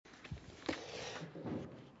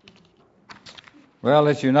Well,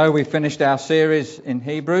 as you know, we finished our series in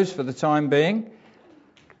Hebrews for the time being,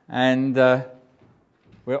 and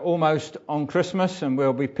we're almost on Christmas, and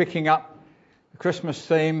we'll be picking up the Christmas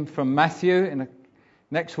theme from Matthew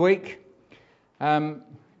next week.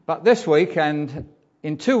 But this week and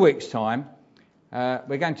in 2 weeks' time,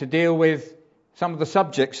 we're going to deal with some of the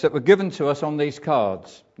subjects that were given to us on these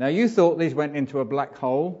cards. Now, you thought these went into a black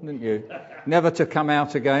hole, didn't you? Never to come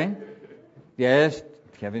out again. Yes,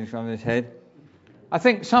 Kevin's on his head. I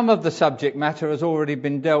think some of the subject matter has already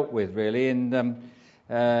been dealt with, really, in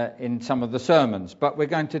some of the sermons. But we're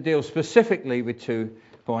going to deal specifically with 2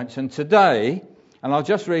 points. And today, and I'll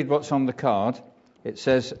just read what's on the card, it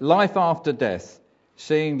says, Life After Death,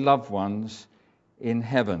 Seeing Loved Ones in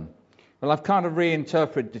Heaven. Well, I've kind of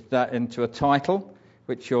reinterpreted that into a title,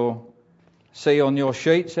 which you'll see on your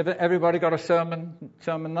sheets. Have everybody got a sermon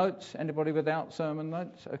notes? Anybody without sermon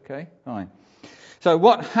notes? Okay, fine. So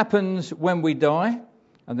what happens when we die?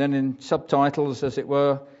 And then in subtitles, as it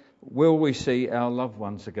were, will we see our loved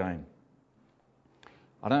ones again?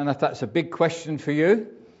 I don't know if that's a big question for you,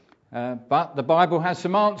 but the Bible has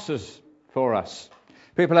some answers for us.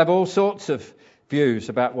 People have all sorts of views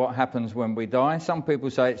about what happens when we die. Some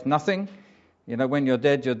people say it's nothing. You know, when you're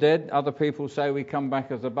dead, you're dead. Other people say we come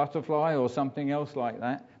back as a butterfly or something else like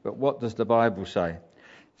that. But what does the Bible say?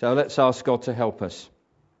 So let's ask God to help us.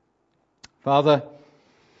 Father,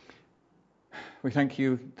 we thank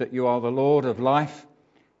you that you are the Lord of life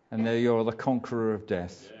and that you are the conqueror of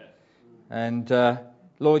death. Yes. And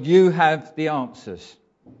Lord, you have the answers.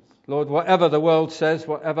 Lord, whatever the world says,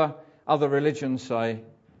 whatever other religions say,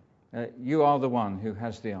 you are the one who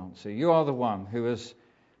has the answer. You are the one who has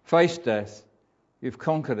faced death, you've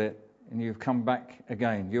conquered it, and you've come back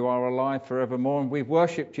again. You are alive forevermore, and we've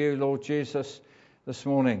worshipped you, Lord Jesus, this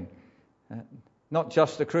morning. Not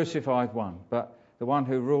just the crucified one, but the one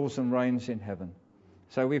who rules and reigns in heaven.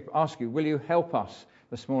 So we ask you, will you help us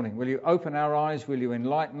this morning? Will you open our eyes? Will you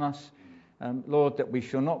enlighten us? Lord, that we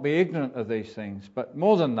shall not be ignorant of these things, but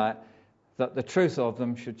more than that, that the truth of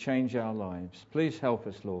them should change our lives. Please help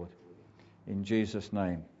us, Lord, in Jesus'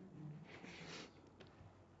 name.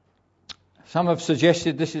 Some have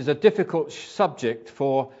suggested this is a difficult subject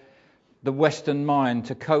for the Western mind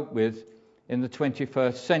to cope with in the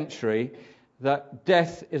 21st century, that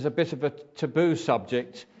death is a bit of a taboo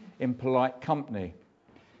subject in polite company.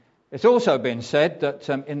 It's also been said that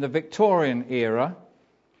in the Victorian era,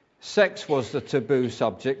 sex was the taboo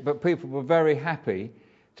subject, but people were very happy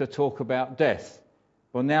to talk about death.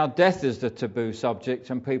 Well, now death is the taboo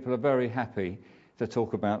subject, and people are very happy to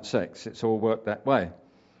talk about sex. It's all worked that way.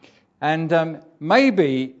 And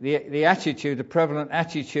maybe the attitude, the prevalent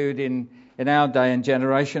attitude in our day and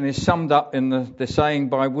generation is summed up in the saying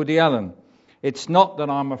by Woody Allen. It's not that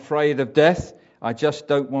I'm afraid of death, I just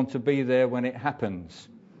don't want to be there when it happens.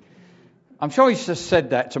 I'm sure he's just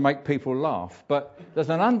said that to make people laugh, but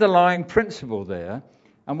there's an underlying principle there,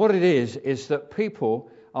 and what it is that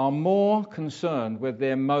people are more concerned with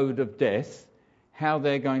their mode of death, how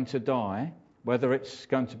they're going to die, whether it's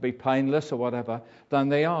going to be painless or whatever, than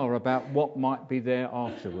they are about what might be there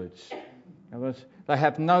afterwards. In other words, they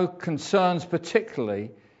have no concerns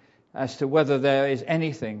particularly as to whether there is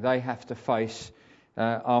anything they have to face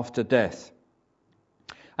after death.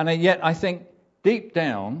 And yet I think deep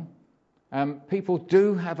down, people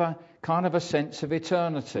do have a kind of a sense of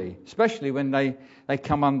eternity, especially when they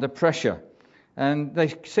come under pressure. And they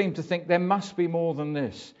seem to think there must be more than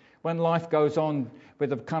this. When life goes on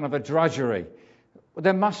with a kind of a drudgery,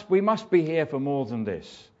 we must be here for more than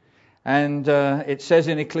this. And it says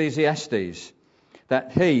in Ecclesiastes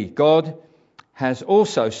that God, has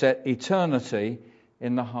also set eternity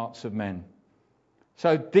in the hearts of men.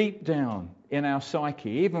 So deep down in our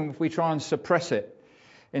psyche, even if we try and suppress it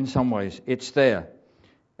in some ways, it's there.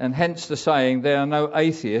 And hence the saying, there are no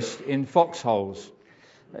atheists in foxholes.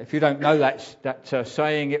 If you don't know that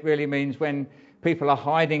saying, it really means when people are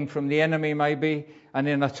hiding from the enemy maybe, and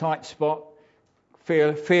in a tight spot,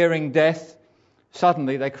 fearing death,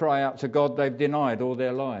 suddenly they cry out to God they've denied all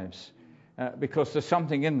their lives. Because there's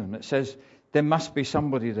something in them that says, there must be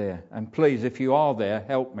somebody there, and please, if you are there,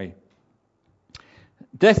 help me.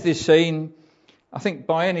 Death is seen, I think,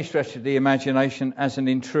 by any stretch of the imagination as an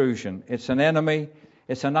intrusion. It's an enemy,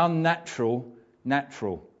 it's an unnatural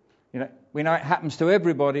natural. You know, we know it happens to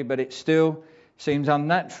everybody, but it still seems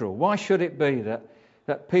unnatural. Why should it be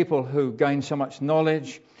that people who gain so much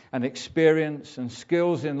knowledge and experience and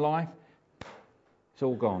skills in life, it's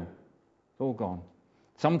all gone. It's all gone.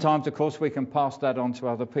 Sometimes, of course, we can pass that on to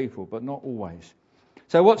other people, but not always.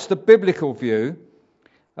 So what's the biblical view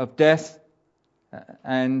of death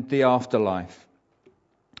and the afterlife?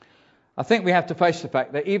 I think we have to face the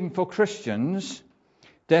fact that even for Christians,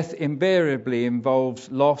 death invariably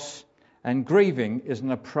involves loss, and grieving is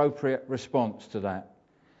an appropriate response to that.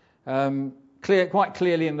 Quite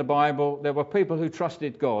clearly in the Bible, there were people who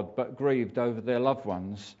trusted God but grieved over their loved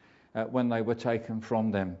ones when they were taken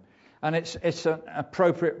from them. And it's an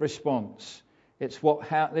appropriate response.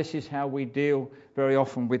 This is how we deal very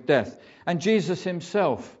often with death. And Jesus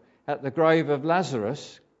himself, at the grave of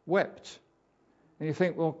Lazarus, wept. And you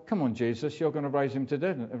think, well, come on, Jesus, you're going to raise him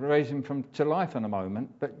to life in a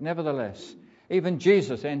moment. But nevertheless, even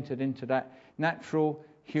Jesus entered into that natural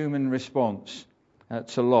human response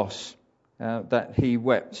to loss, that he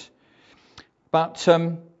wept. But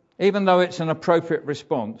even though it's an appropriate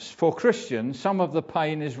response, for Christians, some of the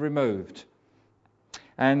pain is removed.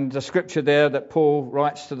 And the scripture there that Paul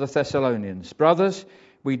writes to the Thessalonians, brothers,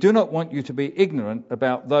 we do not want you to be ignorant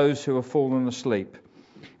about those who have fallen asleep.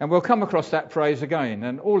 And we'll come across that phrase again,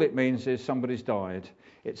 and all it means is somebody's died.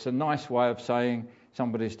 It's a nice way of saying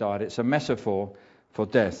somebody's died. It's a metaphor for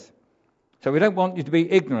death. So we don't want you to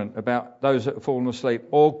be ignorant about those that have fallen asleep,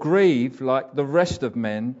 or grieve like the rest of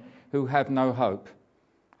men who have no hope.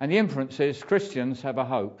 And the inference is Christians have a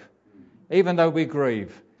hope. Even though we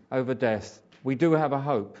grieve over death, we do have a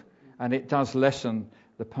hope, and it does lessen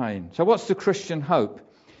the pain. So what's the Christian hope?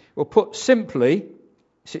 Well, put simply,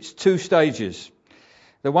 it's two stages.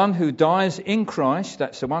 The one who dies in Christ,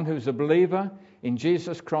 that's the one who's a believer in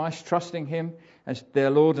Jesus Christ, trusting him as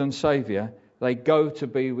their Lord and Saviour, they go to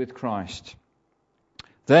be with Christ.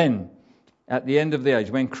 Then, at the end of the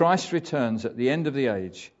age, when Christ returns at the end of the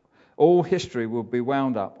age, all history will be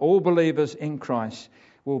wound up. All believers in Christ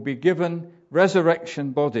will be given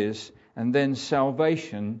resurrection bodies, and then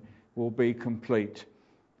salvation will be complete.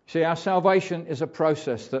 See, our salvation is a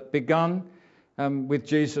process that begun with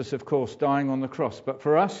Jesus, of course, dying on the cross. But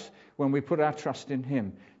for us, when we put our trust in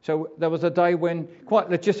him. So there was a day when, quite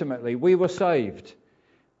legitimately, we were saved.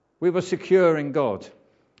 We were secure in God.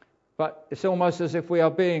 But it's almost as if we are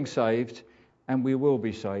being saved, and we will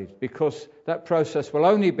be saved, because that process will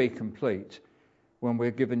only be complete when we're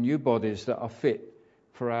given new bodies that are fit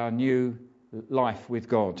for our new life with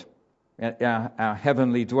God, our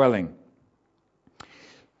heavenly dwelling.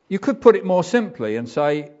 You could put it more simply and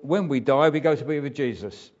say, when we die, we go to be with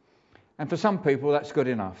Jesus. And for some people, that's good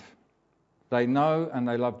enough. They know and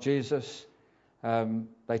they love Jesus.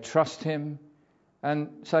 They trust him and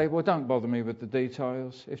say, well, don't bother me with the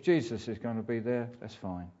details. If Jesus is going to be there, that's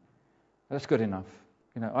fine. That's good enough.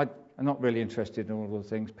 You know, I'm not really interested in all the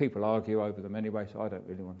things. People argue over them anyway, so I don't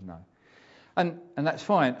really want to know. And that's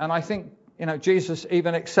fine. And I think, Jesus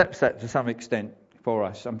even accepts that to some extent for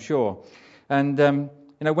us, I'm sure. And,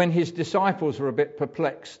 when his disciples were a bit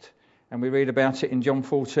perplexed, and we read about it in John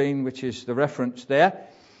 14, which is the reference there,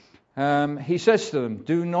 he says to them,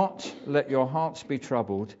 do not let your hearts be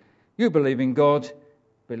troubled. You believe in God,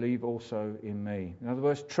 believe also in me. In other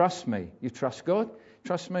words, trust me. You trust God?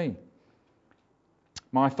 Trust me.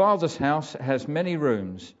 My Father's house has many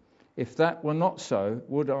rooms. If that were not so,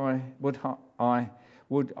 would I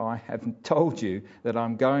have told you that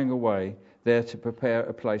I'm going away there to prepare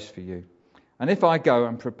a place for you? And if I go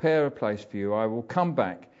and prepare a place for you, I will come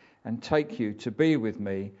back and take you to be with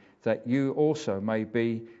me, that you also may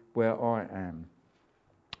be where I am.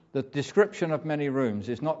 The description of many rooms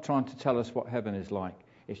is not trying to tell us what heaven is like.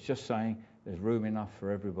 It's just saying there's room enough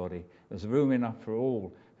for everybody. There's room enough for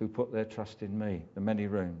all who put their trust in me, the many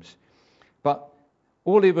rooms. But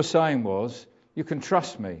all he was saying was, you can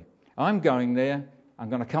trust me. I'm going there. I'm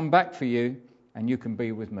going to come back for you, and you can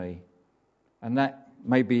be with me. And that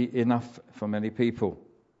may be enough for many people.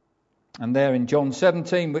 And there in John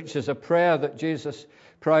 17, which is a prayer that Jesus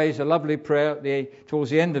prays, a lovely prayer towards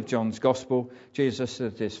the end of John's Gospel, Jesus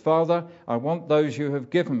says this, Father, I want those you have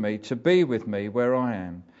given me to be with me where I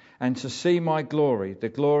am, and to see my glory, the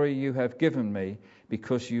glory you have given me,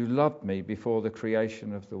 because you loved me before the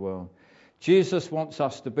creation of the world. Jesus wants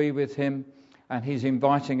us to be with him, and he's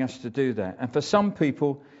inviting us to do that. And for some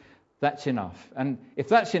people, that's enough. And if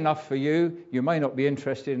that's enough for you, you may not be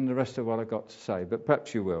interested in the rest of what I've got to say, but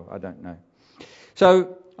perhaps you will. I don't know.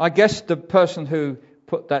 So I guess the person who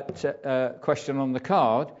put that question on the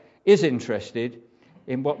card is interested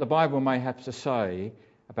in what the Bible may have to say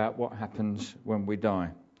about what happens when we die.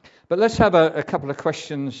 But let's have a couple of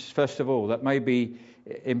questions, first of all, that may be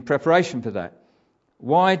in preparation for that.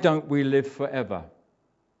 Why don't we live forever?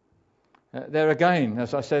 There again,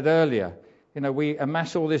 as I said earlier, we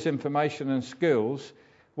amass all this information and skills.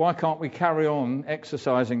 Why can't we carry on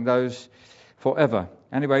exercising those forever?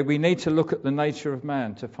 Anyway, we need to look at the nature of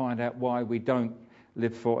man to find out why we don't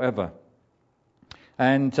live forever.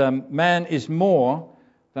 And man is more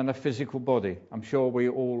than a physical body. I'm sure we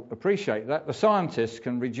all appreciate that. The scientists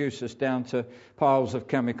can reduce us down to piles of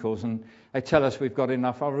chemicals, and they tell us we've got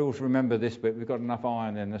enough, I always remember this bit, we've got enough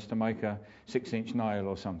iron in us to make a 6-inch nail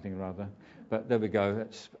or something or other. But there we go,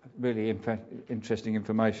 that's really interesting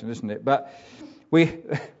information, isn't it? But we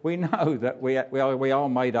know that we are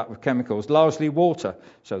made up of chemicals, largely water,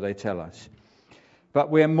 so they tell us. But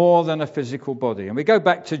we're more than a physical body. And we go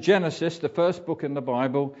back to Genesis, the first book in the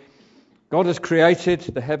Bible. God has created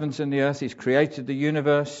the heavens and the earth. He's created the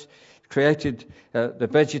universe, created the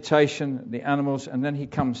vegetation, the animals, and then he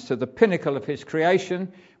comes to the pinnacle of his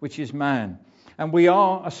creation, which is man. And we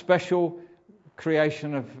are a special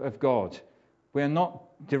creation of God. We're not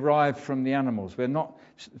derived from the animals. We're not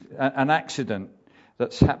an accident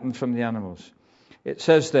that's happened from the animals. It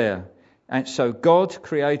says there, and so God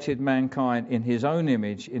created mankind in his own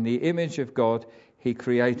image. In the image of God, he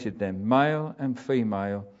created them. Male and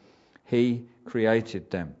female, he created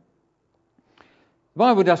them. The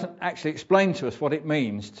Bible doesn't actually explain to us what it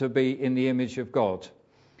means to be in the image of God.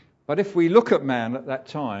 But if we look at man at that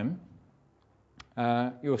time,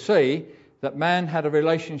 you'll see that man had a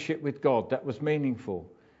relationship with God that was meaningful,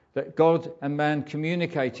 that God and man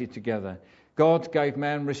communicated together. God gave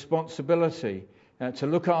man responsibility to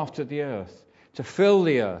look after the earth, to fill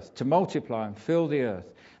the earth, to multiply and fill the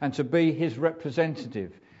earth, and to be his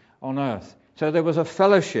representative on earth. So there was a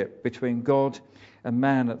fellowship between God and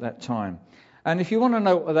man at that time. And if you want to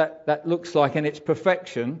know what that looks like in its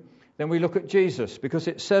perfection, then we look at Jesus, because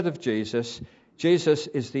it said of Jesus, Jesus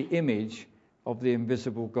is the image of the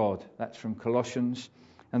invisible God. That's from Colossians.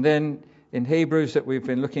 And then in Hebrews that we've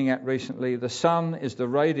been looking at recently, the Son is the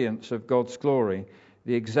radiance of God's glory,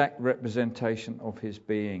 the exact representation of his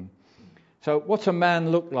being. So what's a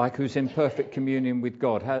man look like who's in perfect communion with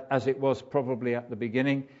God? As it was probably at the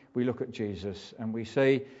beginning, we look at Jesus and we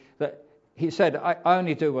see that he said, I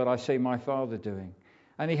only do what I see my Father doing.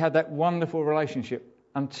 And he had that wonderful relationship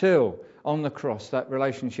until on the cross that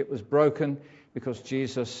relationship was broken because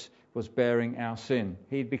Jesus was bearing our sin.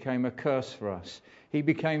 He became a curse for us. He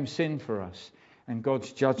became sin for us. And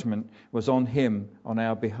God's judgment was on him on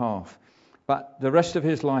our behalf. But the rest of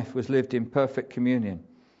his life was lived in perfect communion.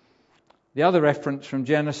 The other reference from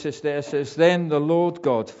Genesis there says, Then the Lord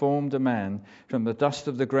God formed a man from the dust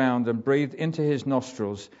of the ground and breathed into his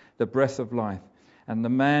nostrils the breath of life. And the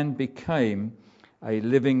man became a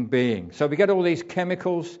living being. So we get all these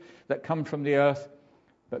chemicals that come from the earth,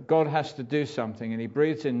 but God has to do something, and he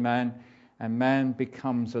breathes in man, and man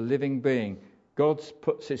becomes a living being. God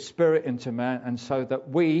puts his spirit into man, and so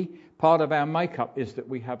that part of our makeup is that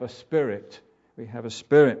we have a spirit. We have a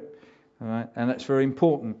spirit, all right? And that's very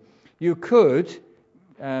important. You could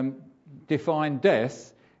define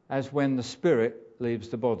death as when the spirit leaves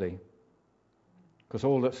the body, because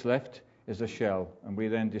all that's left is a shell, and we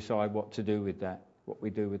then decide what to do with that, what we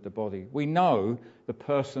do with the body. We know the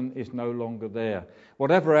person is no longer there.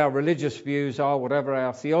 Whatever our religious views are, whatever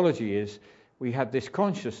our theology is, we have this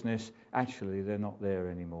consciousness, actually they're not there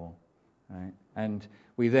anymore. Right? And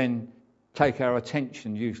we then take our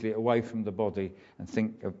attention usually away from the body and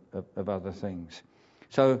think of other things.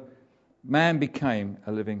 So man became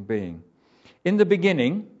a living being. In the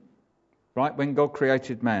beginning, right, when God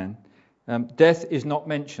created man, death is not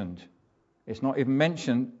mentioned. It's not even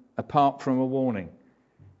mentioned apart from a warning.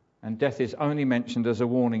 And death is only mentioned as a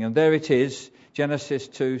warning. And there it is, Genesis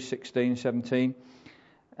 2:16, 17.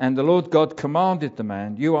 And the Lord God commanded the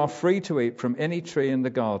man, You are free to eat from any tree in the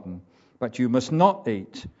garden, but you must not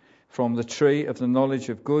eat from the tree of the knowledge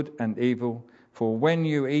of good and evil, for when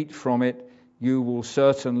you eat from it, you will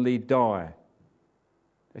certainly die.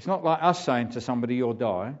 It's not like us saying to somebody, you'll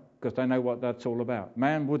die, because they know what that's all about.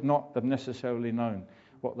 Man would not have necessarily known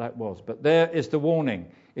what that was. But there is the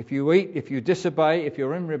warning. If you eat, if you disobey, if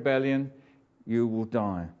you're in rebellion, you will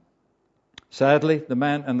die. Sadly, the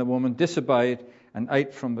man and the woman disobeyed and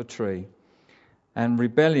ate from the tree. And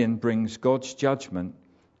rebellion brings God's judgment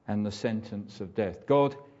and the sentence of death.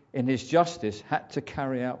 God, in his justice, had to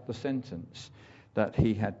carry out the sentence that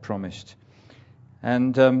he had promised.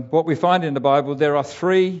 And what we find in the Bible, there are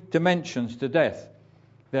 3 dimensions to death.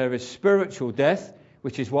 There is spiritual death,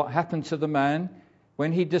 which is what happened to the man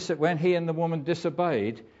when he and the woman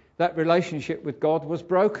disobeyed. That relationship with God was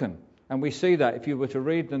broken. And we see that if you were to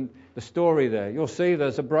read the story there. You'll see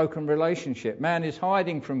there's a broken relationship. Man is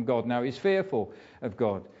hiding from God now. He's fearful of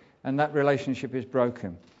God. And that relationship is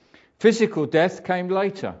broken. Physical death came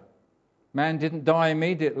later. Man didn't die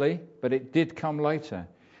immediately, but it did come later.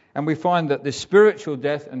 And we find that this spiritual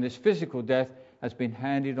death and this physical death has been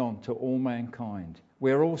handed on to all mankind.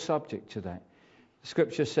 We're all subject to that. The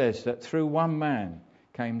Scripture says that through one man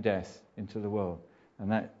came death into the world.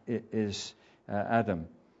 and that is Adam.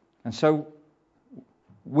 And so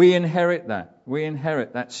we inherit that. We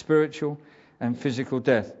inherit that spiritual and physical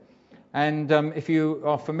death. And if you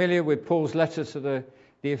are familiar with Paul's letter to the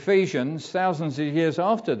Ephesians, thousands of years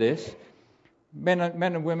after this, men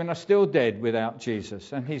and women are still dead without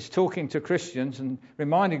Jesus. And he's talking to Christians and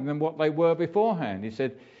reminding them what they were beforehand. He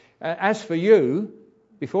said, as for you,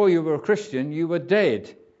 before you were a Christian, you were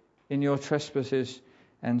dead in your trespasses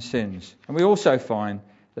and sins. And we also find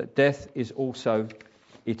that death is also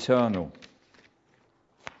eternal.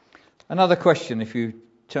 Another question, if you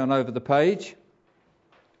turn over the page.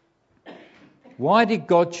 Why did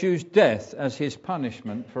God choose death as his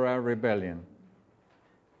punishment for our rebellion?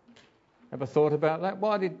 Ever thought about that?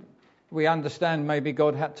 Why did we understand maybe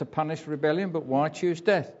God had to punish rebellion, but why choose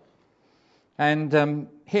death? And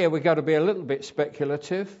here we've got to be a little bit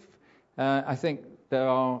speculative. I think there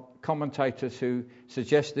are commentators who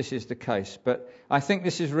suggest this is the case, but I think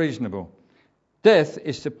this is reasonable. Death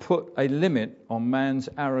is to put a limit on man's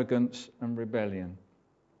arrogance and rebellion,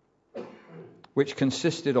 which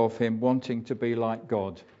consisted of him wanting to be like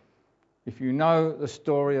God. If you know the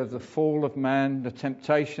story of the fall of man, the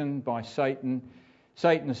temptation by Satan,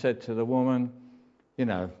 Satan said to the woman, you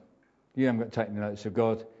haven't got to take notice of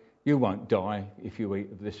God. You won't die if you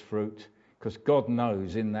eat of this fruit, because God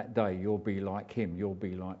knows in that day you'll be like him, you'll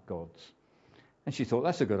be like gods. And she thought,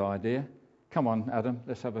 that's a good idea. Come on, Adam,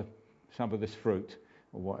 let's have some of this fruit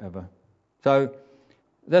or whatever. So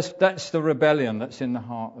that's the rebellion that's in the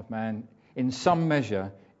heart of man. In some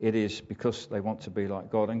measure, it is because they want to be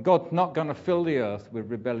like God. And God's not going to fill the earth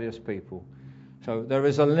with rebellious people. So there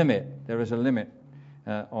is a limit. There is a limit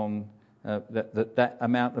on that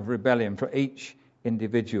amount of rebellion for each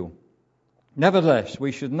individual. Nevertheless,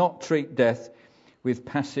 we should not treat death with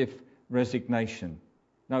passive resignation.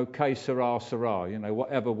 No, que sera, sera.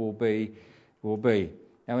 Whatever will be, will be.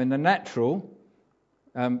 Now, in the natural,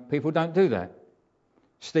 people don't do that.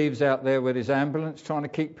 Steve's out there with his ambulance trying to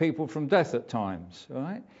keep people from death at times,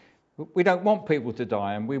 right? We don't want people to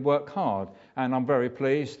die, and we work hard. And I'm very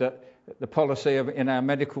pleased that the policy in our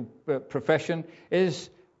medical profession is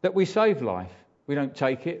that we save life. We don't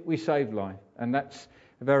take it, we save life. And that's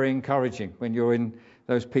very encouraging when you're in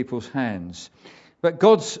those people's hands. But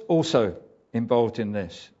God's also involved in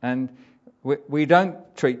this. And we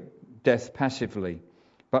don't treat death passively,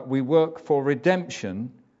 but we work for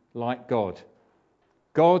redemption like God.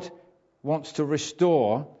 God wants to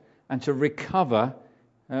restore and to recover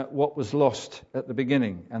what was lost at the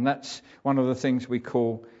beginning. And that's one of the things we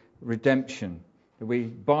call redemption. We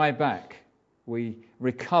buy back, we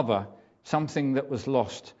recover something that was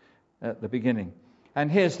lost at the beginning.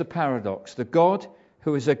 And here's the paradox. The God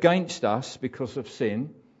who is against us because of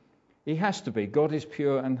sin, he has to be. God is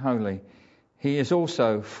pure and holy. He is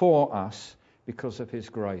also for us because of his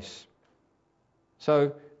grace.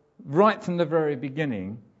 So, right from the very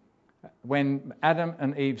beginning, when Adam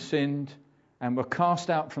and Eve sinned and were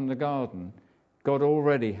cast out from the garden, God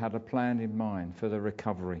already had a plan in mind for the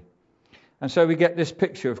recovery. And so we get this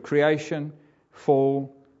picture of creation,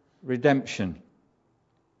 fall, redemption.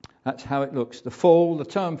 That's how it looks. The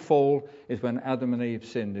term fall is when Adam and Eve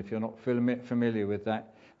sinned, if you're not familiar with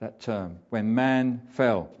that term, when man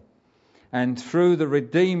fell. And through the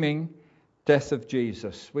redeeming death of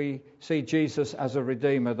Jesus, we see Jesus as a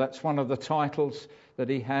redeemer. That's one of the titles that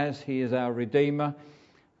he has. He is our redeemer,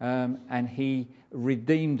 and he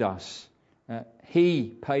redeemed us. He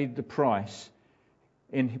paid the price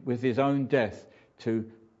with his own death to,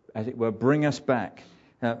 as it were, bring us back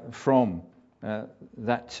from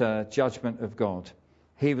that judgment of God.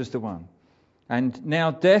 He was the one. And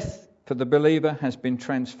now death for the believer has been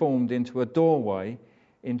transformed into a doorway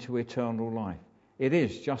into eternal life. It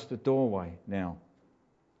is just a doorway now.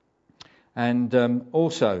 And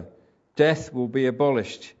also, death will be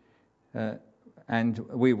abolished and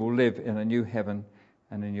we will live in a new heaven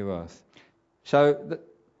and a new earth. So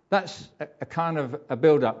that's a kind of a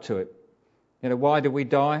build-up to it. Why do we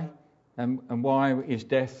die? And why is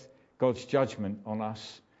death God's judgment on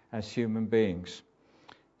us as human beings?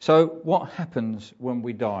 So what happens when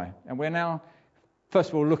we die? And we're now, first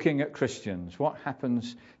of all, looking at Christians. What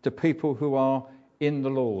happens to people who are in the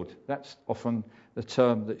Lord? That's often the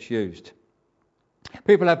term that's used.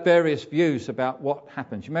 People have various views about what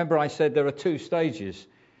happens. Remember I said there are two stages.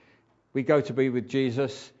 We go to be with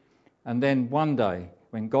Jesus, and then one day,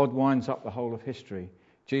 when God winds up the whole of history,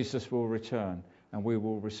 Jesus will return and we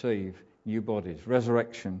will receive new bodies,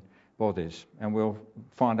 resurrection bodies. And we'll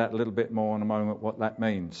find out a little bit more in a moment what that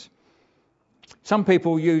means. Some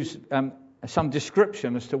people use some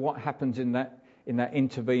description as to what happens in that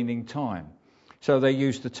intervening time. So they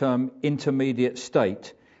use the term intermediate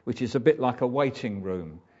state, which is a bit like a waiting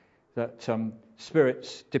room, that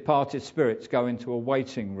departed spirits go into a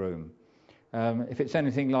waiting room. If it's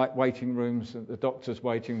anything like waiting rooms at the doctor's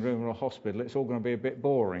waiting room or a hospital, it's all going to be a bit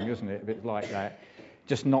boring, isn't it? A bit like that.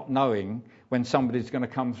 Just not knowing when somebody's going to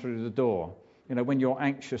come through the door. You know, when you're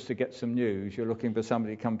anxious to get some news, you're looking for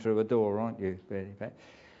somebody to come through a door, aren't you?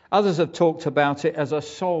 Others have talked about it as a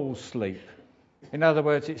soul sleep. In other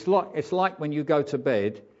words, it's like when you go to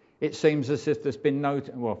bed, it seems as if there's been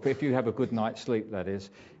if you have a good night's sleep, that is.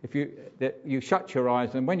 If you shut your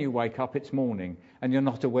eyes and when you wake up, it's morning and you're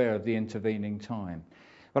not aware of the intervening time.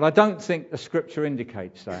 But I don't think the Scripture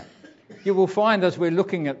indicates that. You will find as we're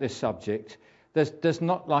looking at this subject, there's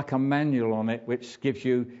not like a manual on it which gives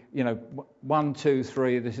you, 1, 2,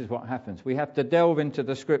 3, this is what happens. We have to delve into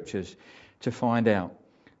the Scriptures to find out.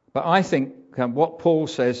 But I think what Paul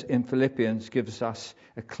says in Philippians gives us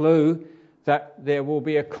a clue that there will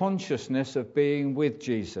be a consciousness of being with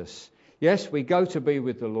Jesus. Yes, we go to be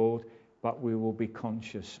with the Lord, but we will be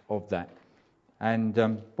conscious of that. And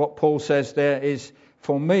what Paul says there is,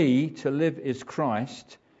 for me, to live is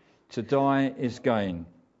Christ, to die is gain.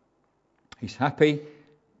 He's happy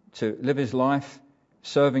to live his life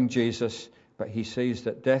serving Jesus, but he sees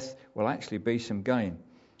that death will actually be some gain.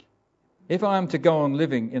 If I am to go on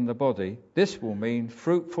living in the body, this will mean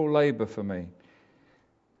fruitful labour for me.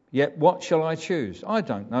 Yet what shall I choose? I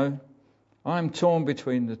don't know. I am torn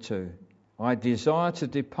between the two. I desire to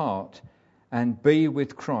depart and be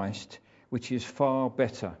with Christ, which is far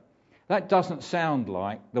better. That doesn't sound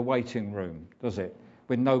like the waiting room, does it?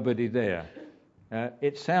 With nobody there.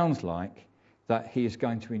 It sounds like that he is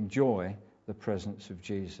going to enjoy the presence of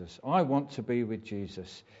Jesus. I want to be with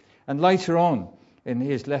Jesus. And later on, in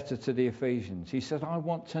his letter to the Ephesians, he said, I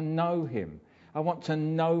want to know him. I want to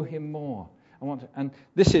know him more. And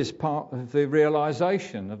this is part of the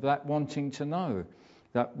realization of that wanting to know,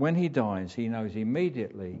 that when he dies, he knows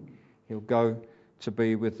immediately he'll go to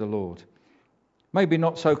be with the Lord. Maybe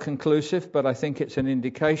not so conclusive, but I think it's an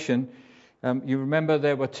indication. You remember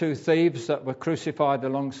there were 2 thieves that were crucified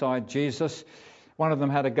alongside Jesus. One of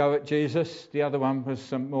them had a go at Jesus. The other one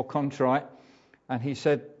was more contrite. And he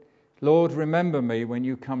said, Lord, remember me when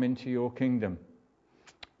you come into your kingdom.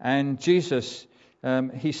 And Jesus,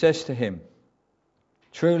 he says to him,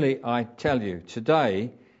 truly I tell you,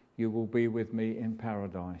 today you will be with me in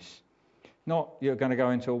paradise. Not you're going to go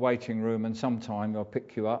into a waiting room and sometime I'll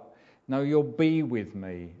pick you up. No, you'll be with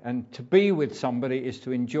me. And to be with somebody is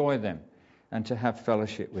to enjoy them and to have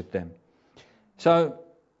fellowship with them. So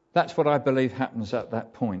that's what I believe happens at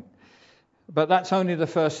that point. But that's only the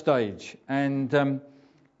first stage. And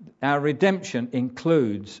our redemption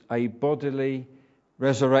includes a bodily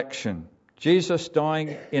resurrection. Jesus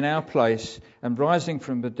dying in our place and rising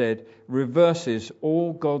from the dead reverses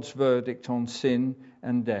all God's verdict on sin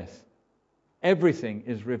and death. Everything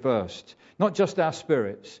is reversed, not just our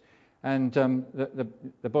spirits. And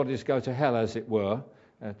the bodies go to hell, as it were,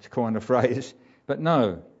 to coin a phrase. But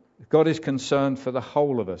no, God is concerned for the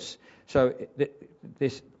whole of us. So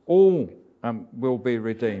this all will be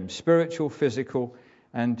redeemed, spiritual, physical,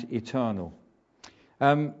 and eternal.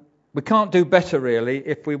 We can't do better, really,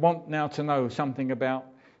 if we want now to know something about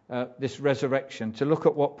this resurrection, to look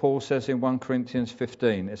at what Paul says in 1 Corinthians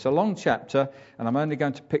 15. It's a long chapter, and I'm only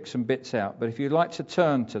going to pick some bits out. But if you'd like to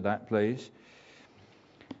turn to that, please.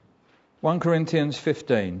 1 Corinthians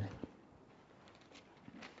 15.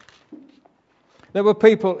 There were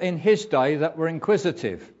people in his day that were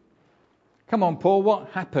inquisitive. Come on, Paul, what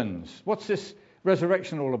happens? What's this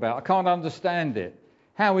resurrection all about? I can't understand it.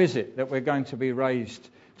 How is it that we're going to be raised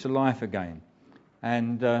to life again?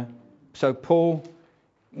 And so Paul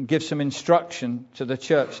gives some instruction to the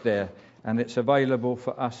church there, and it's available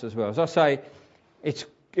for us as well. As I say, it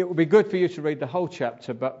would be good for you to read the whole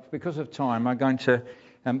chapter, but because of time, I'm going to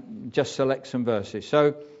just select some verses.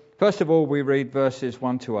 So, first of all, we read verses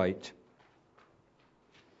 1 to 8.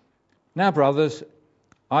 Now, brothers,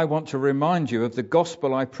 I want to remind you of the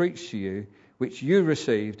gospel I preached to you, which you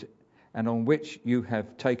received and on which you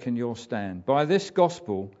have taken your stand. By this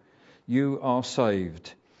gospel, you are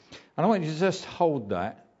saved. And I want you to just hold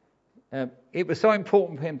that. It was so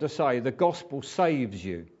important for him to say, the gospel saves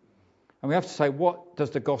you. And we have to say, what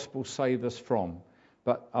does the gospel save us from?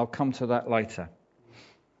 But I'll come to that later.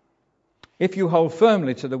 If you hold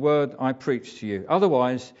firmly to the word I preached to you,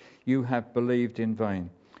 otherwise you have believed in vain.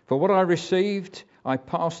 For what I received, I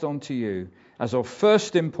passed on to you, as of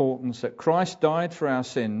first importance, that Christ died for our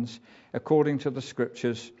sins, according to the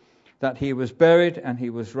Scriptures, that he was buried and he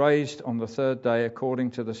was raised on the third day,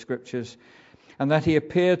 according to the Scriptures, and that he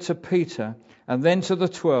appeared to Peter and then to the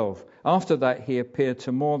 12. After that, he appeared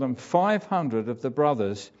to more than 500 of the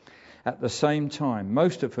brothers at the same time,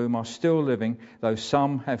 most of whom are still living, though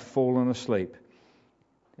some have fallen asleep.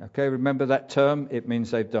 Okay, remember that term? It means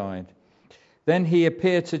they've died. Then he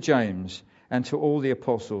appeared to James and to all the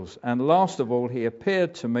apostles. And last of all, he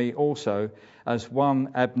appeared to me also as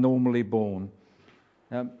one abnormally born.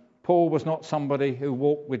 Paul was not somebody who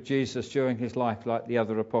walked with Jesus during his life like the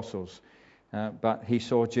other apostles. But he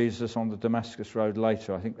saw Jesus on the Damascus Road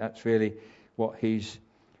later. I think that's really what he's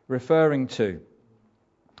referring to.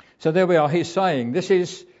 So there we are. He's saying this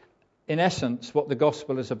is, in essence, what the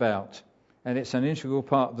gospel is about. And it's an integral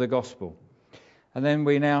part of the gospel. And then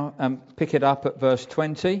we now pick it up at verse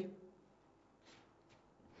 20.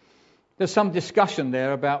 There's some discussion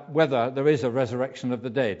there about whether there is a resurrection of the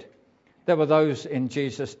dead. There were those in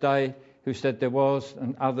Jesus' day who said there was,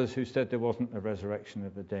 and others who said there wasn't a resurrection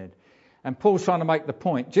of the dead. And Paul's trying to make the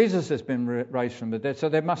point. Jesus has been raised from the dead, so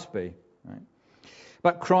there must be. Right?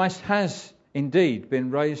 But Christ has indeed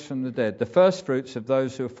been raised from the dead, the first fruits of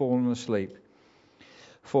those who have fallen asleep.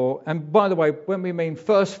 And by the way, when we mean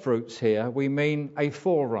first fruits here, we mean a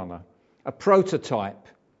forerunner, a prototype.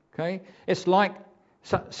 Okay, it's like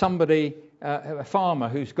somebody, a farmer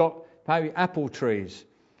who's got maybe apple trees,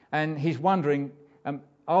 and he's wondering,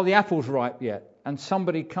 are the apples ripe yet? And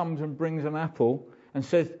somebody comes and brings an apple and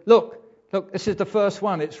says, look, this is the first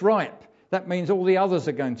one, it's ripe. That means all the others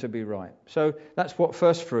are going to be ripe. So that's what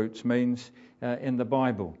first fruits means in the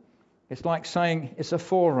Bible. It's like saying it's a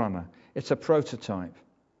forerunner, it's a prototype.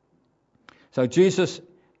 So Jesus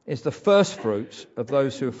is the first fruits of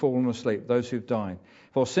those who have fallen asleep, those who've died.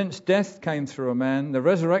 For since death came through a man, the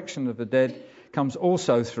resurrection of the dead comes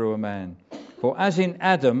also through a man. For as in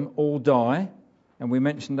Adam all die, and we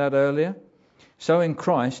mentioned that earlier, so in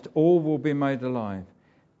Christ all will be made alive,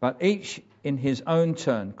 but each in his own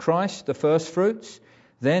turn. Christ, the first fruits,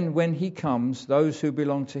 then when he comes, those who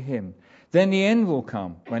belong to him. Then the end will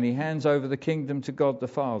come, when he hands over the kingdom to God the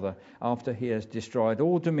Father, after he has destroyed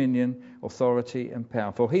all dominion, authority and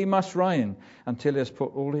power. For he must reign until he has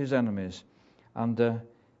put all his enemies under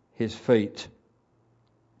his feet.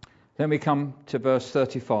 Then we come to verse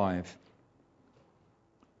 35.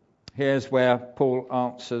 Here's where Paul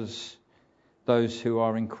answers those who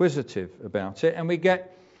are inquisitive about it. And we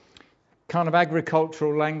get kind of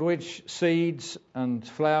agricultural language, seeds and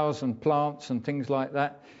flowers and plants and things like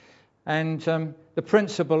that. And the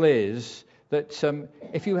principle is that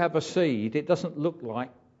if you have a seed, it doesn't look like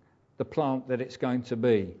the plant that it's going to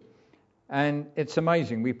be. And it's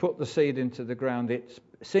amazing. We put the seed into the ground, it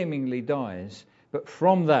seemingly dies. But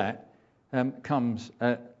from that comes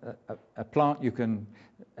a plant you can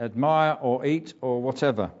admire or eat or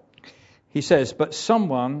whatever. He says, but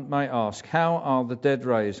someone may ask, how are the dead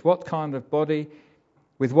raised? What kind of body,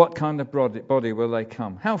 with what kind of body will they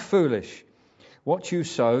come? How foolish! What you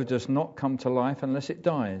sow does not come to life unless it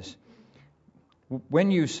dies. When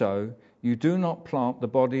you sow, you do not plant the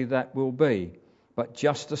body that will be, but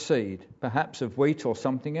just a seed, perhaps of wheat or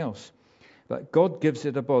something else. But God gives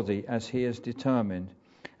it a body as he has determined,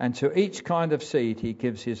 and to each kind of seed he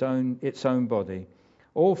gives its own body.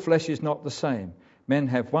 All flesh is not the same. Men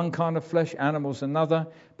have one kind of flesh, animals another,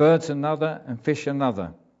 birds another, and fish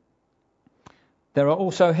another. There are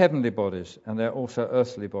also heavenly bodies, and there are also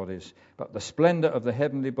earthly bodies. But the splendor of the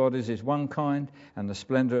heavenly bodies is one kind, and the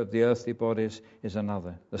splendor of the earthly bodies is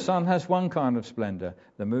another. The sun has one kind of splendor,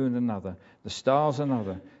 the moon another, the stars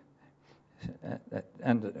another.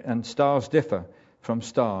 And stars differ from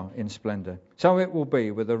star in splendor. So it will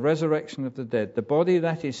be with the resurrection of the dead. The body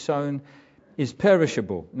that is sown is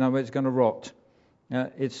perishable. In other words, it's going to rot.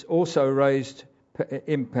 It's also raised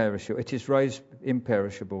imperishable. It is raised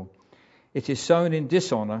imperishable. It is sown in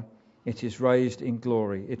dishonor, it is raised in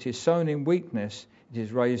glory. It is sown in weakness, it is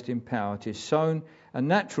raised in power. It is sown a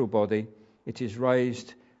natural body, it is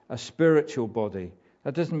raised a spiritual body.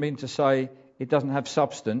 That doesn't mean to say it doesn't have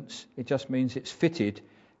substance, it just means it's fitted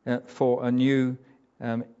for a new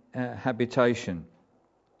habitation.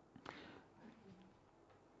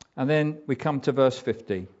 And then we come to verse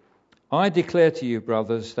 50. I declare to you,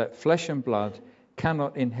 brothers, that flesh and blood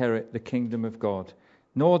cannot inherit the kingdom of God,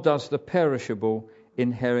 nor does the perishable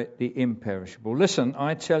inherit the imperishable. Listen,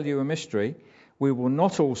 I tell you a mystery. We will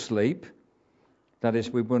not all sleep, that is,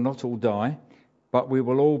 we will not all die, but we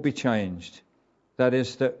will all be changed. That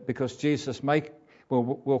is, that because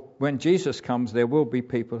when Jesus comes, there will be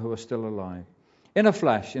people who are still alive. In a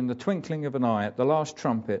flash, in the twinkling of an eye, at the last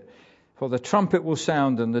trumpet, for the trumpet will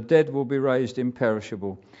sound and the dead will be raised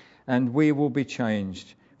imperishable, and we will be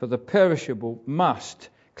changed. For the perishable must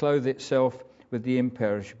clothe itself with the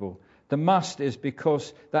imperishable. The must is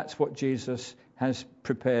because that's what Jesus has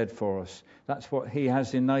prepared for us. That's what he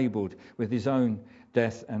has enabled with his own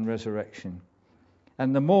death and resurrection.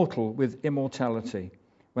 And the mortal with immortality.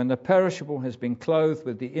 When the perishable has been clothed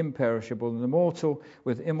with the imperishable, and the mortal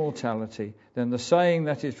with immortality, then the saying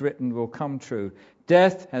that is written will come true.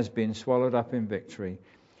 Death has been swallowed up in victory.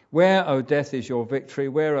 Where, O death, is your victory?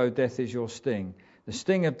 Where, O death, is your sting? The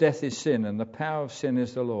sting of death is sin, and the power of sin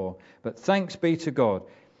is the law. But thanks be to God,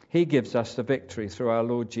 he gives us the victory through our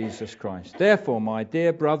Lord Jesus Christ. Therefore, my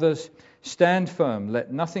dear brothers, stand firm.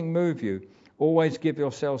 Let nothing move you. Always give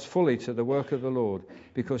yourselves fully to the work of the Lord,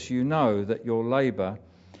 because you know that your labour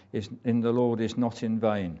in the Lord is not in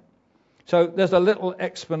vain. So there's a little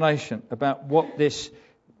explanation about what this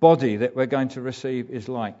body that we're going to receive is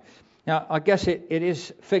like. Now, I guess it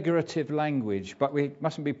is figurative language, but we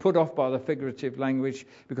mustn't be put off by the figurative language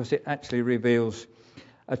because it actually reveals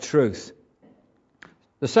a truth.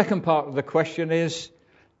 The second part of the question is,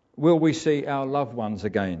 will we see our loved ones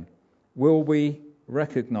again? Will we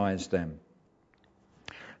recognise them?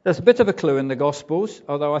 There's a bit of a clue in the Gospels,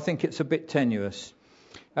 although I think it's a bit tenuous.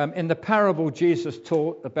 In the parable Jesus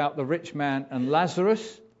taught about the rich man and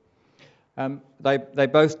Lazarus, they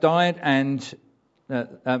both died, and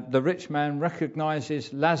the rich man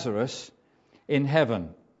recognises Lazarus in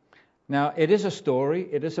heaven. Now, it is a story,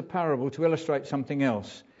 it is a parable to illustrate something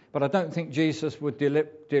else, but I don't think Jesus would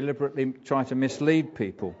deliberately try to mislead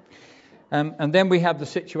people. And then we have the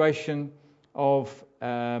situation of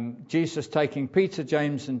Jesus taking Peter,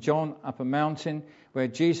 James and John up a mountain where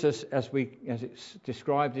Jesus, as it's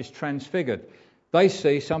described, is transfigured. They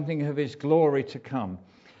see something of his glory to come.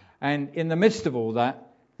 And in the midst of all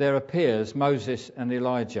that, there appears Moses and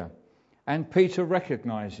Elijah. And Peter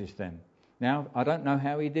recognises them. Now, I don't know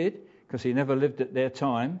how he did, because he never lived at their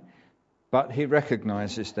time, but he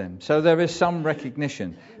recognises them. So there is some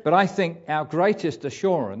recognition. But I think our greatest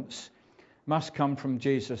assurance must come from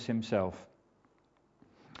Jesus himself.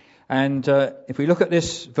 And if we look at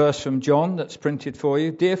this verse from John that's printed for you,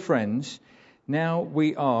 dear friends, now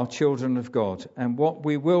we are children of God, and what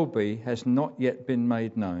we will be has not yet been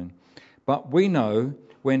made known. But we know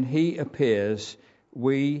when he appears,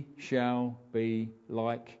 we shall be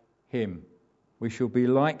like him. We shall be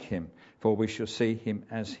like him, for we shall see him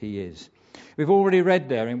as he is. We've already read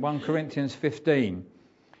there in 1 Corinthians 15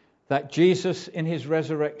 that Jesus in his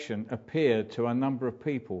resurrection appeared to a number of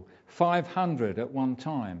people, 500 at one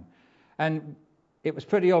time. And it was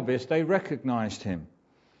pretty obvious they recognised him.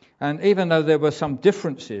 And even though there were some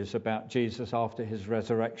differences about Jesus after his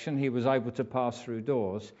resurrection, he was able to pass through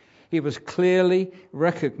doors. He was clearly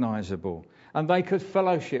recognisable. And they could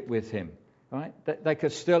fellowship with him, right? They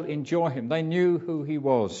could still enjoy him. They knew who he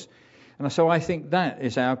was. And so I think that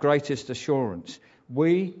is our greatest assurance.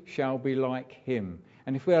 We shall be like him.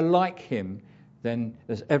 And if we are like him, then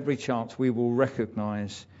there's every chance we will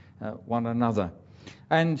recognise one another.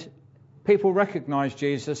 And people recognised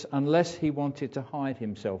Jesus unless he wanted to hide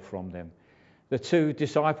himself from them. The two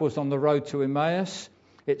disciples on the road to Emmaus,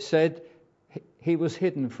 it said he was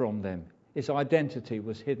hidden from them. His identity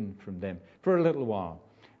was hidden from them for a little while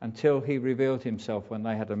until he revealed himself when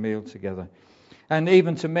they had a meal together. And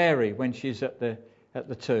even to Mary when she's at the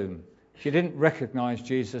tomb. She didn't recognise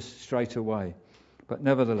Jesus straight away, but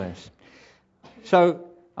nevertheless. So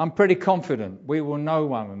I'm pretty confident we will know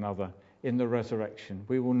one another in the resurrection.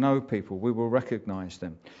 We will know people. We will recognise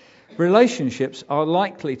them. Relationships are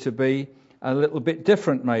likely to be a little bit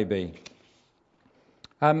different, maybe.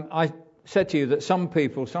 I said to you that some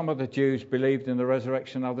of the Jews believed in the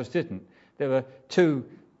resurrection, others didn't. There were two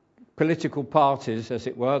political parties, as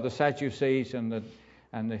it were, the Sadducees and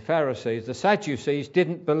the Pharisees. The Sadducees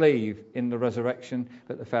didn't believe in the resurrection,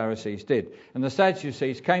 but the Pharisees did. And the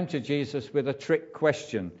Sadducees came to Jesus with a trick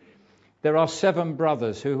question. There are 7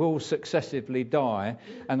 brothers who all successively die,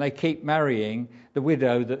 and they keep marrying the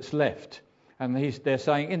widow that's left. And they're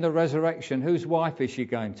saying, in the resurrection, whose wife is she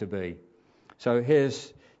going to be? So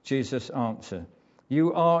here's Jesus' answer.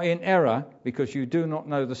 You are in error because you do not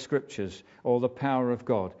know the Scriptures or the power of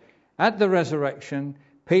God. At the resurrection,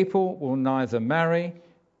 people will neither marry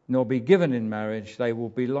nor be given in marriage. They will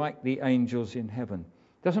be like the angels in heaven.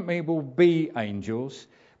 Doesn't mean we'll be angels,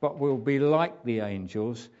 but we'll be like the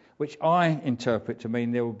angels, which I interpret to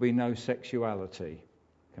mean there will be no sexuality.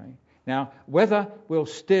 Okay? Now, whether we'll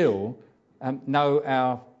still know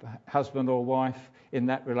our husband or wife in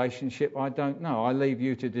that relationship, I don't know. I leave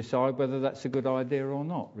you to decide whether that's a good idea or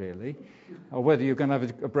not, really, or whether you're going to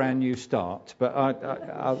have a brand new start. But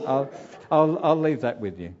I'll leave that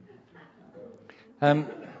with you.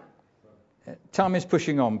 Time is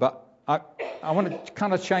pushing on, but I want to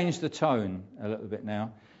kind of change the tone a little bit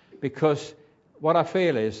now, because what I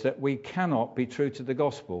feel is that we cannot be true to the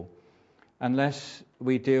gospel unless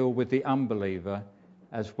we deal with the unbeliever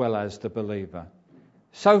as well as the believer.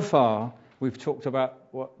 So far, we've talked about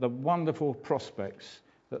what the wonderful prospects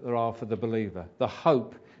that there are for the believer, the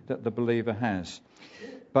hope that the believer has.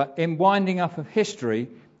 But in winding up of history,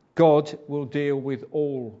 God will deal with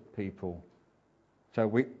all people.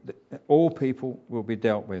 So all people will be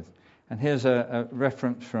dealt with. And here's a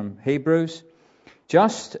reference from Hebrews.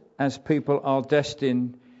 Just as people are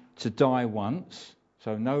destined to die once,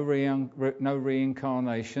 so no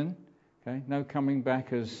reincarnation, okay, no coming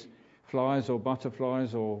back as flies or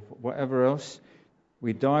butterflies or whatever else.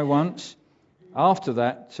 We die once. After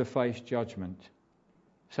that, to face judgment.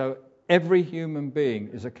 So every human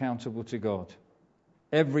being is accountable to God.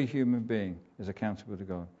 Every human being is accountable to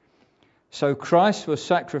God. So Christ was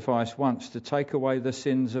sacrificed once to take away the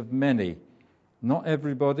sins of many. Not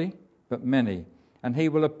everybody, but many. And he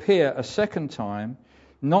will appear a second time,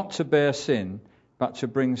 not to bear sin, but to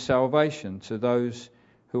bring salvation to those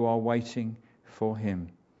who are waiting for him.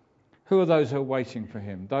 Who are those who are waiting for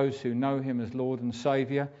him? Those who know him as Lord and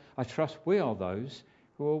Saviour. I trust we are those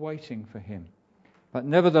who are waiting for him. But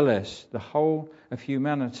nevertheless, the whole of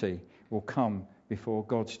humanity will come before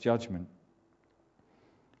God's judgment.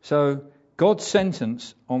 So God's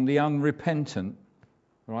sentence on the unrepentant,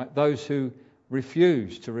 right, those who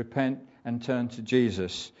refuse to repent and turn to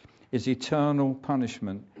Jesus, is eternal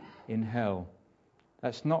punishment in hell.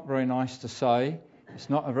 That's not very nice to say. It's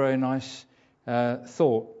not a very nice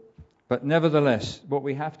thought. But nevertheless, what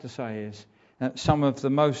we have to say is that some of the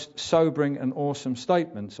most sobering and awesome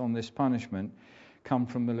statements on this punishment come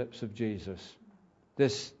from the lips of Jesus.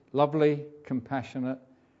 This lovely, compassionate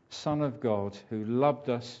Son of God who loved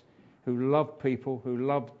us, who loved people, who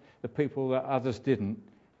loved the people that others didn't.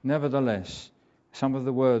 Nevertheless, some of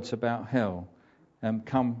the words about hell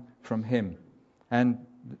come from him. And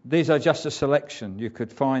these are just a selection. You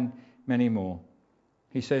could find many more.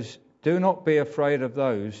 He says, "Do not be afraid of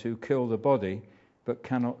those who kill the body, but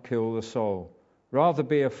cannot kill the soul. Rather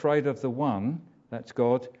be afraid of the one," that's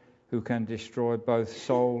God, "who can destroy both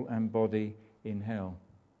soul and body in hell."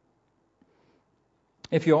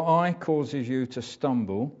 If your eye causes you to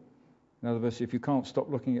stumble, in other words, if you can't stop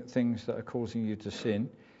looking at things that are causing you to sin,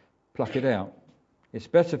 pluck it out. It's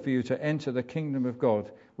better for you to enter the kingdom of God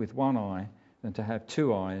with one eye than to have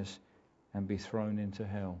two eyes and be thrown into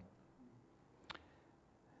hell.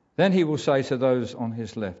 Then he will say to those on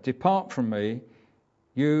his left, "Depart from me,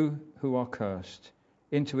 you who are cursed,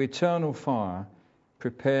 into eternal fire,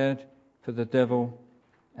 prepared for the devil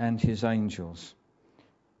and his angels."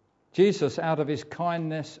 Jesus, out of his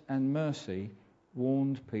kindness and mercy,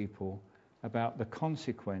 warned people about the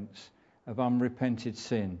consequence of unrepented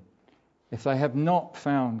sin. If they have not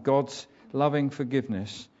found God's loving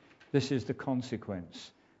forgiveness, this is the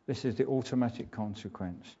consequence. This is the automatic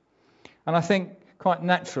consequence. And I think quite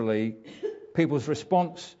naturally, people's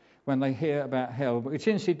response when they hear about hell, which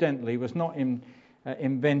incidentally was not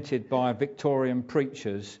invented by Victorian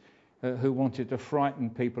preachers who wanted to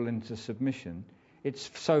frighten people into submission.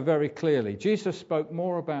 It's so very clearly. Jesus spoke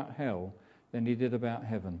more about hell than he did about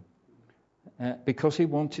heaven because he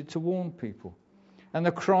wanted to warn people. And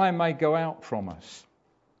the cry may go out from us.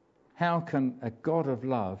 How can a God of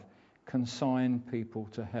love consign people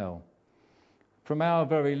to hell? From our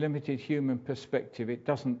very limited human perspective, it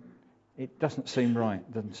doesn't seem right.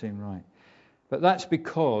 It doesn't seem right. But that's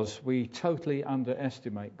because we totally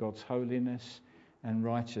underestimate God's holiness and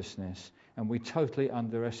righteousness, and we totally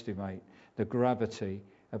underestimate the gravity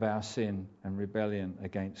of our sin and rebellion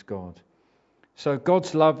against God. So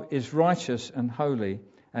God's love is righteous and holy,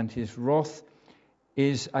 and his wrath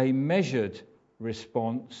is a measured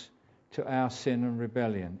response to our sin and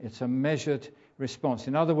rebellion. It's a measured response.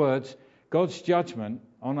 In other words, God's judgment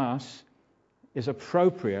on us is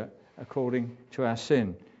appropriate according to our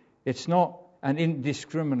sin. It's not an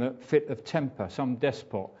indiscriminate fit of temper, some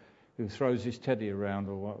despot who throws his teddy around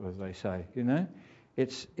or whatever they say, you know.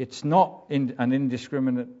 It's not an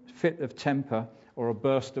indiscriminate fit of temper or a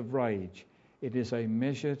burst of rage. It is a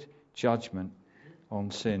measured judgment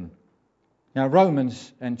on sin. Now,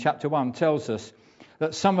 Romans in chapter 1 tells us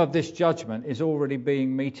that some of this judgment is already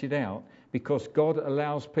being meted out because God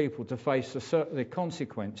allows people to face the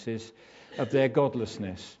consequences of their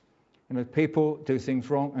godlessness. You know, people do things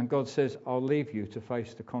wrong and God says, "I'll leave you to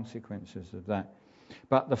face the consequences of that."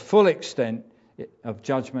 But the full extent of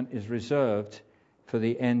judgment is reserved for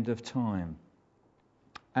the end of time.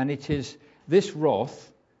 And it is this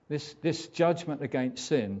wrath, this judgment against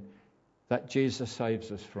sin, that Jesus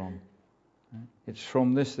saves us from. It's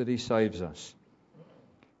from this that he saves us.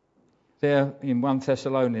 There in 1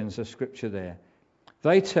 Thessalonians, a scripture there,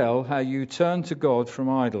 They tell how you turned to God from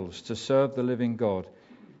idols to serve the living God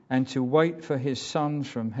and to wait for his Son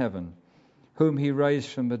from heaven, whom he raised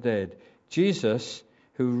from the dead, Jesus,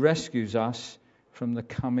 who rescues us from the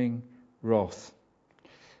coming wrath.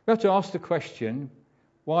 We have to ask the question,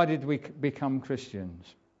 why did we become Christians?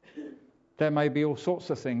 There may be all sorts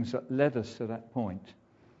of things that led us to that point.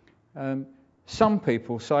 Some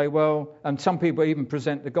people say, well, and some people even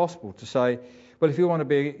present the gospel to say, well, if you want to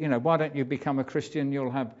be, why don't you become a Christian?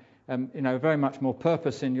 You'll have, very much more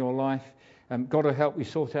purpose in your life. God will help you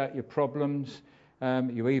sort out your problems.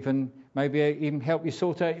 Maybe even help you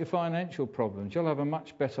sort out your financial problems. You'll have a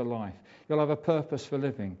much better life. You'll have a purpose for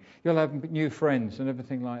living. You'll have new friends and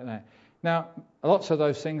everything like that. Now, lots of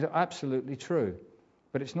those things are absolutely true,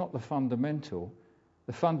 but it's not the fundamental.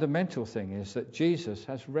 The fundamental thing is that Jesus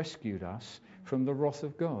has rescued us from the wrath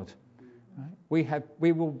of God. Right?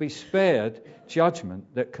 We will be spared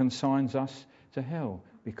judgment that consigns us to hell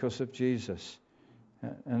because of Jesus.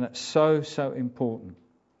 And that's so, so important.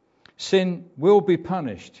 Sin will be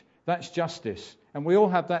punished. That's justice. And we all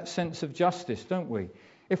have that sense of justice, don't we?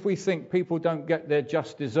 If we think people don't get their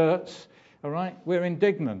just desserts, all right, we're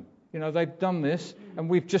indignant. They've done this and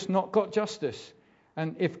we've just not got justice.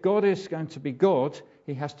 And if God is going to be God,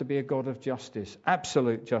 he has to be a God of justice,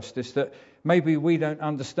 absolute justice that maybe we don't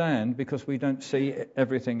understand because we don't see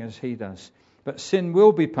everything as he does. But sin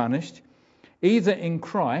will be punished either in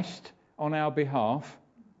Christ on our behalf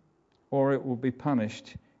or it will be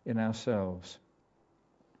punished in ourselves.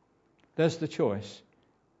 There's the choice.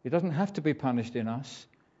 It doesn't have to be punished in us,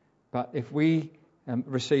 but if we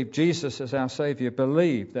receive Jesus as our Saviour,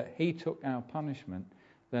 believe that he took our punishment,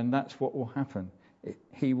 then that's what will happen.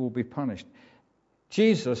 He will be punished.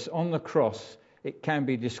 Jesus on the cross, it can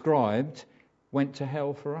be described, went to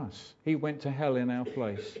hell for us. He went to hell in our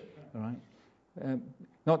place. All right?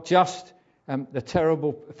 Not just the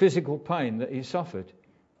terrible physical pain that he suffered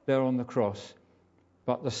there on the cross,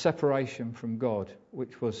 but the separation from God,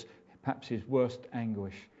 which was perhaps his worst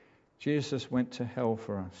anguish. Jesus went to hell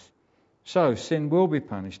for us. So sin will be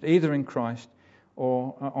punished, either in Christ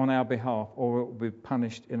or on our behalf, or it will be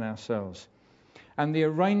punished in ourselves. And the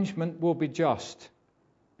arrangement will be just,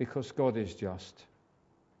 because God is just.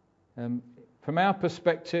 From our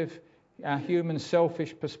perspective, our human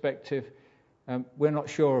selfish perspective, we're not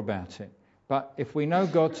sure about it. But if we know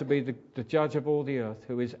God to be the judge of all the earth,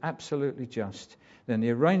 who is absolutely just, then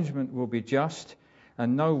the arrangement will be just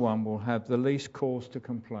and no one will have the least cause to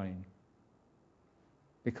complain.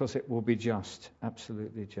 Because it will be just,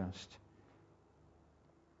 absolutely just.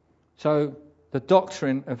 So the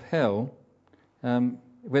doctrine of hell,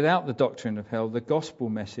 without the doctrine of hell, the gospel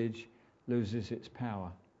message loses its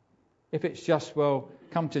power. If it's just, well,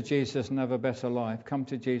 come to Jesus and have a better life, come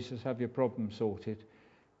to Jesus, have your problem sorted,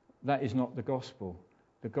 that is not the gospel.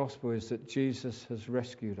 The gospel is that Jesus has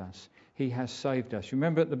rescued us. He has saved us.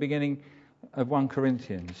 Remember at the beginning of 1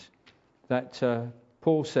 Corinthians that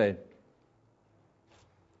Paul said,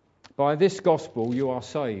 by this gospel you are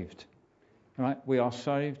saved. Right? We are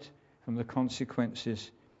saved from the consequences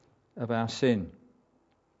of our sin.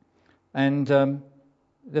 And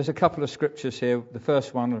there's a couple of scriptures here. The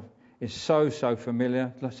first one is so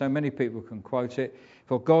familiar. So many people can quote it.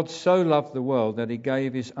 For God so loved the world that he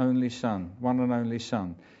gave his only Son, one and only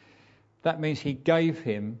Son. That means he gave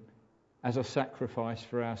him as a sacrifice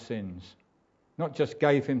for our sins. Not just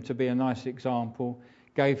gave him to be a nice example,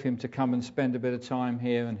 gave him to come and spend a bit of time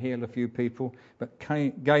here and heal a few people, but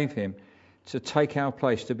gave him to take our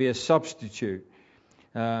place, to be a substitute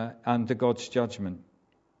under God's judgment.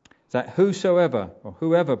 That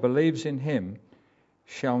whoever believes in him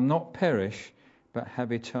shall not perish, but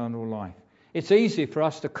have eternal life. It's easy for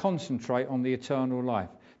us to concentrate on the eternal life,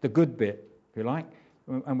 the good bit, if you like.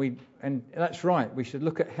 And that's right. We should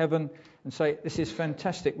look at heaven and say, this is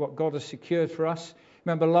fantastic what God has secured for us.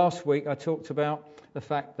 Remember last week I talked about the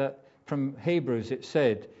fact that from Hebrews it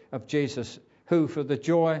said of Jesus, who for the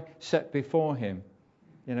joy set before him,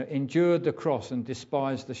 endured the cross and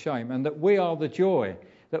despised the shame, and that we are the joy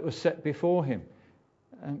that was set before him.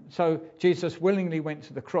 And so Jesus willingly went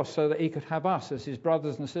to the cross so that he could have us as his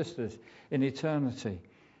brothers and sisters in eternity.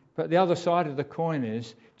 But the other side of the coin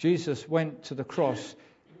is Jesus went to the cross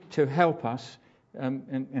to help us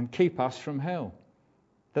and keep us from hell.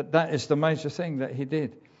 That is the major thing that he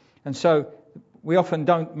did. And so we often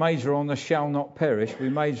don't major on the shall not perish. We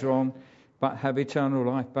major on but have eternal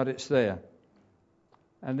life, but it's there.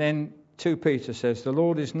 And then 2 Peter says, the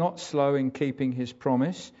Lord is not slow in keeping his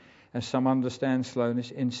promise, as some understand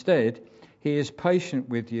slowness. Instead, he is patient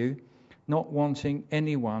with you, not wanting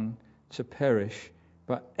anyone to perish,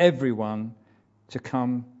 but everyone to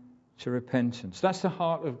come to repentance. That's the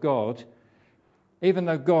heart of God, even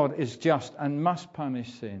though God is just and must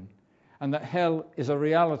punish sin, and that hell is a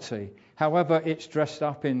reality. However it's dressed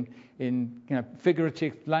up in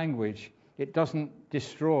figurative language, it doesn't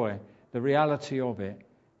destroy the reality of it.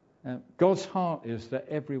 God's heart is that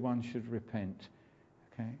everyone should repent.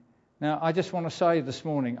 Okay. Now, I just want to say this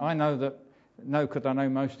morning, I know because I know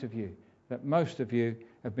most of you, that most of you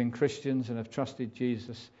have been Christians and have trusted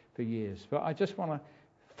Jesus for years. But I just want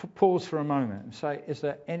to pause for a moment and say, is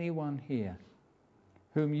there anyone here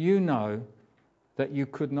whom you know that you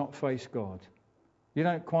could not face God? You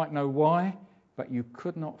don't quite know why, but you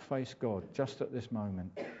could not face God just at this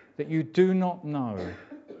moment. That you do not know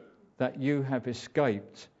that you have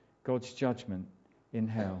escaped God's judgment in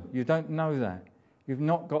hell. You don't know that. You've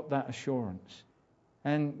not got that assurance.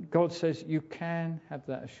 And God says you can have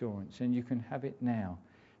that assurance, and you can have it now,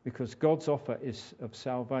 because God's offer of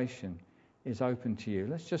salvation is open to you.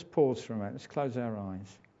 Let's just pause for a moment. Let's close our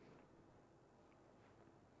eyes.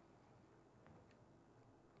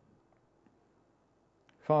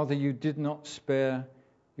 Father, you did not spare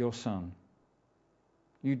your Son.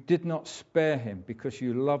 You did not spare him because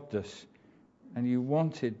you loved us and you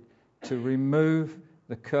wanted to remove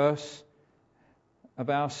the curse of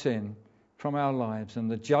our sin from our lives and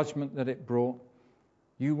the judgment that it brought.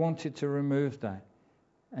 You wanted to remove that.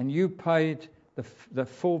 And you paid the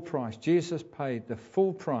full price. Jesus paid the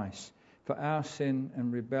full price for our sin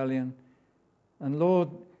and rebellion. And Lord,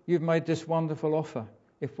 you've made this wonderful offer.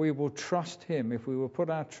 If we will trust him, if we will put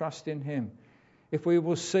our trust in him, if we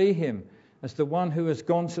will see him as the one who has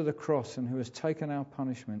gone to the cross and who has taken our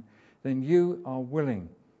punishment, then you are willing,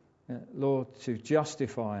 Lord, to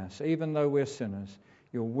justify us. Even though we're sinners,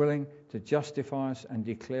 you're willing to justify us and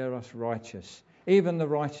declare us righteous, even the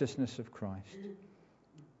righteousness of Christ.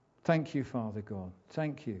 Thank you, Father God.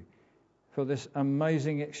 Thank you for this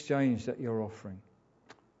amazing exchange that you're offering.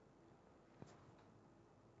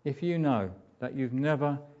 If you know that you've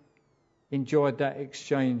never enjoyed that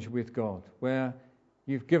exchange with God, where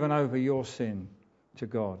you've given over your sin to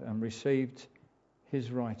God and received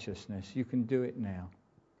his righteousness, you can do it now.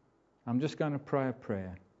 I'm just going to pray a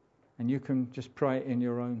prayer, and you can just pray it in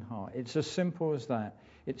your own heart. It's as simple as that.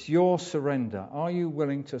 It's your surrender. Are you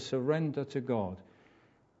willing to surrender to God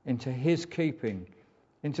into his keeping,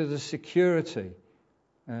 into the security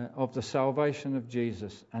of the salvation of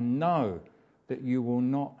Jesus, and know that you will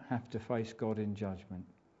not have to face God in judgment?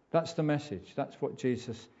 That's the message. That's what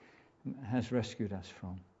Jesus has rescued us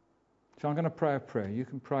from. So I'm going to pray a prayer. You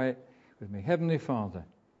can pray it with me. Heavenly Father,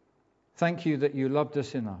 thank you that you loved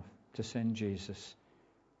us enough to send Jesus.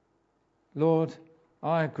 Lord,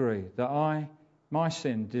 I agree that my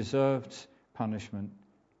sin deserved punishment.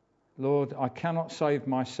 Lord, I cannot save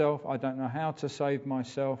myself. I don't know how to save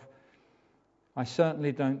myself. I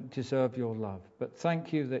certainly don't deserve your love. But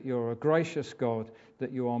thank you that you're a gracious God,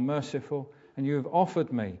 that you are merciful, and you have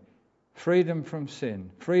offered me freedom from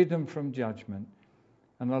sin, freedom from judgment,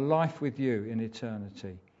 and a life with you in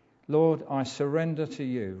eternity. Lord, I surrender to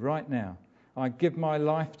you right now. I give my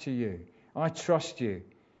life to you. I trust you.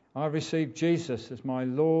 I receive Jesus as my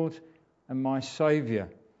Lord and my Saviour.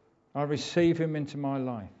 I receive him into my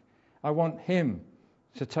life. I want him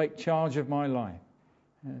to take charge of my life,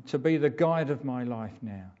 to be the guide of my life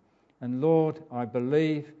now. And Lord, I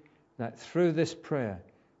believe that through this prayer,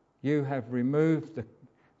 you have removed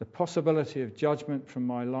the possibility of judgment from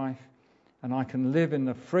my life, and I can live in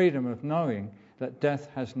the freedom of knowing that death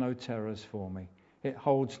has no terrors for me. It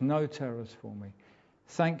holds no terrors for me.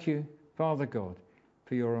 Thank you, Father God,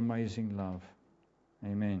 for your amazing love.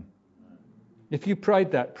 Amen. If you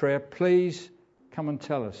prayed that prayer, please come and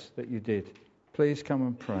tell us that you did. Please come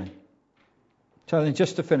and pray. So then,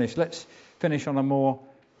 just to finish, let's finish on a more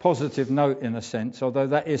positive note in a sense, although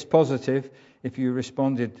that is positive if you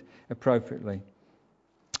responded appropriately.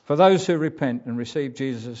 For those who repent and receive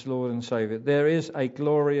Jesus as Lord and Saviour, there is a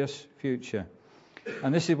glorious future.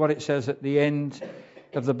 And this is what it says at the end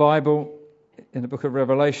of the Bible in the book of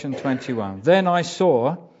Revelation 21. Then I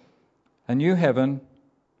saw a new heaven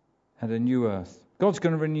and a new earth. God's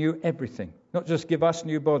going to renew everything, not just give us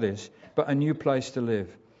new bodies, but a new place to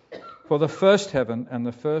live. For the first heaven and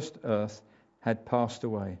the first earth had passed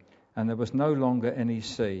away, and there was no longer any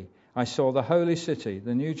sea. I saw the holy city,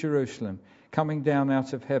 the new Jerusalem, coming down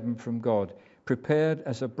out of heaven from God, prepared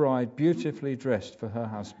as a bride beautifully dressed for her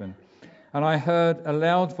husband. And I heard a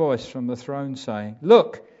loud voice from the throne saying,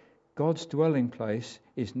 "Look, God's dwelling place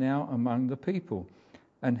is now among the people,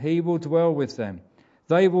 and he will dwell with them.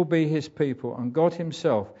 They will be his people, and God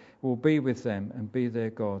himself will be with them and be their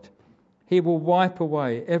God. He will wipe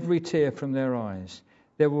away every tear from their eyes.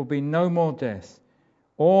 There will be no more death,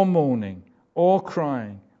 or mourning, or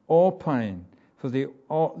crying, or pain, for the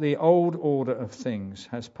old order of things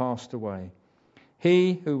has passed away.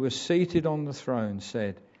 He who was seated on the throne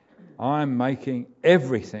said, I am making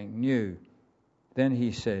everything new. Then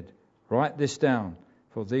he said, write this down,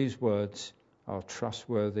 for these words are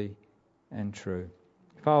trustworthy and true.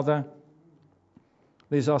 Father,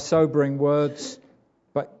 these are sobering words,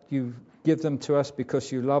 but you give them to us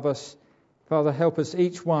because you love us. Father, help us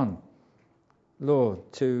each one, Lord,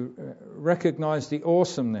 to recognize the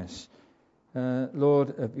awesomeness,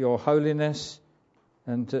 Lord, of your holiness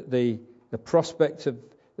and the prospect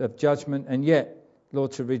of judgment, and yet,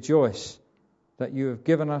 Lord, to rejoice that you have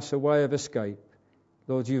given us a way of escape.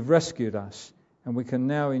 Lord, you've rescued us, and we can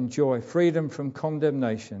now enjoy freedom from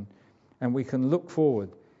condemnation, and we can look forward,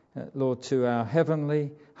 Lord, to our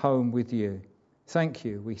heavenly home with you. Thank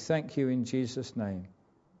you. We thank you in Jesus' name.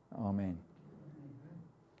 Amen.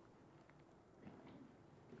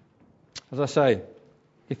 As I say,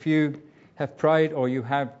 if you have prayed or you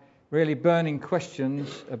have really burning questions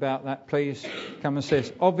about that, please come and see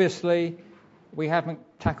us. Obviously, we haven't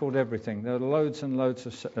tackled everything. There are loads and loads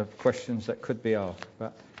of questions that could be asked,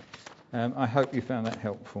 but I hope you found that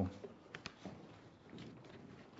helpful.